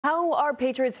How are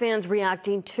Patriots fans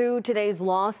reacting to today's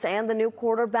loss and the new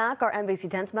quarterback? Our NBC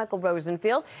 10's Michael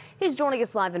Rosenfield. He's joining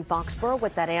us live in Foxborough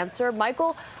with that answer.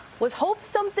 Michael, was hope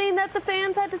something that the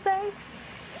fans had to say?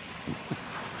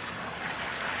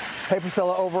 Hey,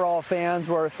 Priscilla, overall fans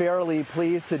were fairly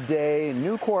pleased today.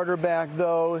 New quarterback,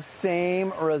 though,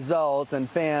 same results. And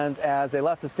fans, as they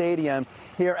left the stadium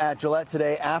here at Gillette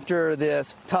today after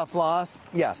this tough loss,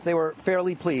 yes, they were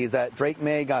fairly pleased that Drake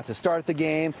Maye got to start the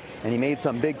game and he made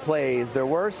some big plays. There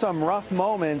were some rough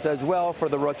moments as well for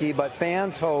the rookie, but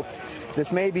fans hope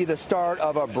this may be the start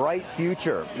of a bright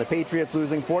future. The Patriots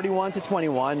losing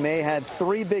 41-21. Maye had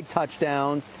 3 big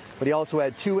touchdowns, but he also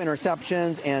had 2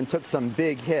 interceptions and took some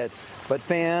big hits. But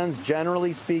fans,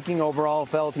 generally speaking, overall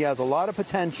felt he has a lot of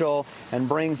potential and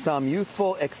brings some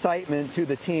youthful excitement to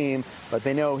the team. But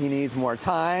they know he needs more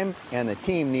time, and the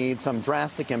team needs some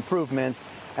drastic improvements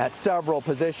at several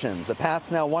positions. The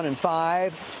Pats now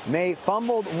 1-5. Maye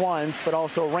fumbled once, but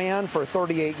also ran for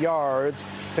 38 yards.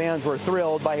 Fans were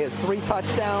thrilled by his 3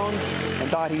 touchdowns and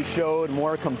thought he showed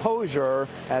more composure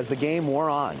as the game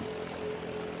wore on.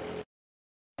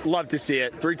 Love to see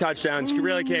it. 3 touchdowns. You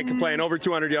really can't complain. Over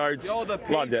 200 yards. Yo, the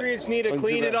Patriots need to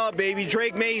clean it up, baby.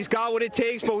 Drake Maye's got what it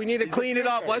takes, but we need to clean it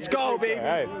up. Let's go, baby.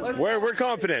 Hey, we're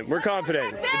confident. We're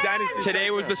confident. The dynasty Today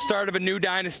was the start of a new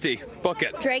dynasty. Book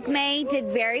it. Drake Maye did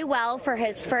very well for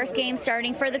his first game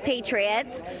starting for the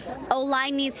Patriots.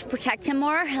 O-line needs to protect him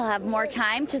more. He'll have more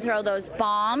time to throw those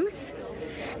bombs.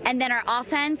 And then our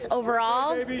offense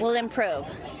overall will improve.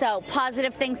 So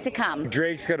positive things to come.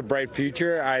 Drake's got a bright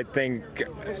future. I think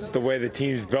the way the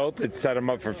team's built, it's set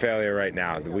him up for failure right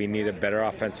now. We need a better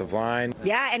offensive line.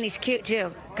 Yeah, and he's cute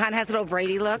too. Kind of has a little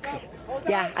Brady look.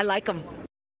 Yeah, I like him.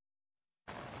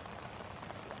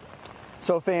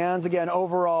 So fans, again,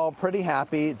 overall pretty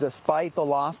happy despite the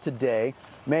loss today.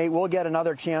 Maye will get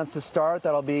another chance to start.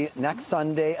 That'll be next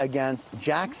Sunday against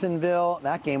Jacksonville.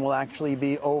 That game will actually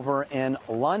be over in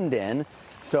London,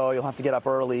 so you'll have to get up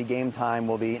early. Game time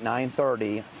will be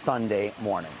 9:30 Sunday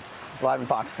morning. Live in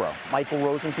Foxborough, Michael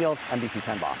Rosenfield, NBC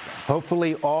 10 Boston.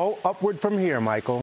 Hopefully all upward from here, Michael.